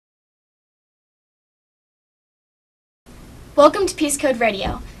Welcome to Peace Code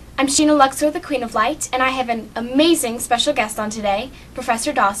Radio. I'm Sheena Luxor, the Queen of Light, and I have an amazing special guest on today,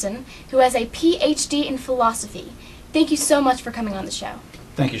 Professor Dawson, who has a PhD in philosophy. Thank you so much for coming on the show.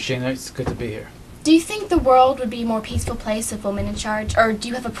 Thank you, Sheena. It's good to be here. Do you think the world would be a more peaceful place with women in charge, or do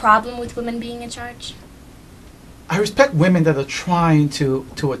you have a problem with women being in charge? I respect women that are trying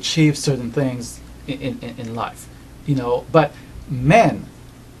to achieve certain things in life, but men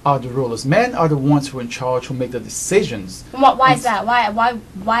are the rulers. Men are the ones who are in charge, who make the decisions. Why is that?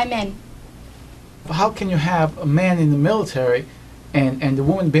 Why men? How can you have a man in the military and the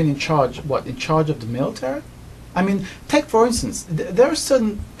woman being in charge, in charge of the military? I mean, take for instance, there are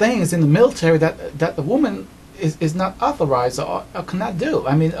certain things in the military that a woman is not authorized or cannot do.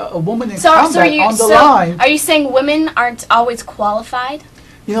 I mean, a woman in combat on the line. Are you saying women aren't always qualified?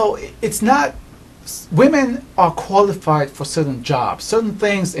 It's not. Women are qualified for certain jobs, certain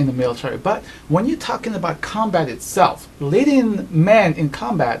things in the military, but when you're talking about combat itself, leading men in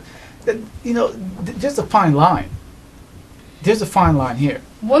combat, there's a fine line. There's a fine line here.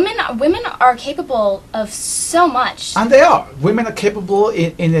 Women are capable of so much. And they are. Women are capable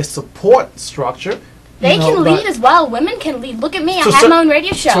in a support structure. They can lead as well. Women can lead. Look at me. I have my own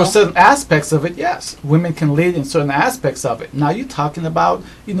radio show. So certain aspects of it, yes. Women can lead in certain aspects of it. Now you're talking about,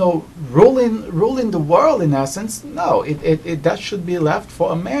 ruling the world in essence. No, that should be left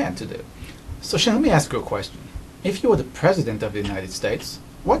for a man to do. So Sheena, let me ask you a question. If you were the president of the United States,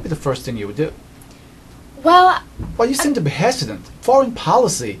 what would be the first thing you would do? Well, you seem to be hesitant. Foreign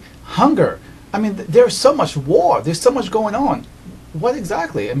policy, hunger. I mean, there's so much war. There's so much going on. What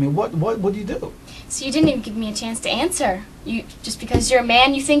exactly? I mean, what would you do? So you didn't even give me a chance to answer. Just because you're a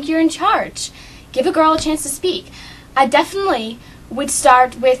man, you think you're in charge. Give a girl a chance to speak. I definitely would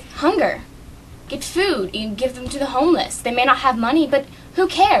start with hunger. Get food. You give them to the homeless. They may not have money, but who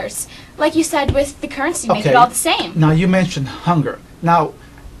cares? Like you said with the currency, make it all the same. Now you mentioned hunger. Now,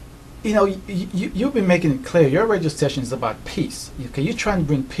 you've been making it clear. Your radio station is about peace. Okay, you're trying to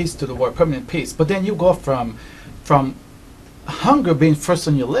bring peace to the world, permanent peace. But then you go from hunger being first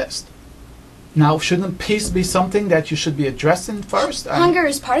on your list. Now, shouldn't peace be something that you should be addressing first? Hunger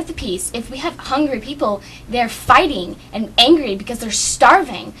is part of the peace. If we have hungry people, they're fighting and angry because they're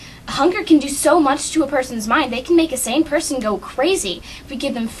starving. Hunger can do so much to a person's mind. They can make a sane person go crazy. If we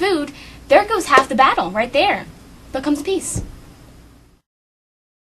give them food, there goes half the battle right there. There comes peace.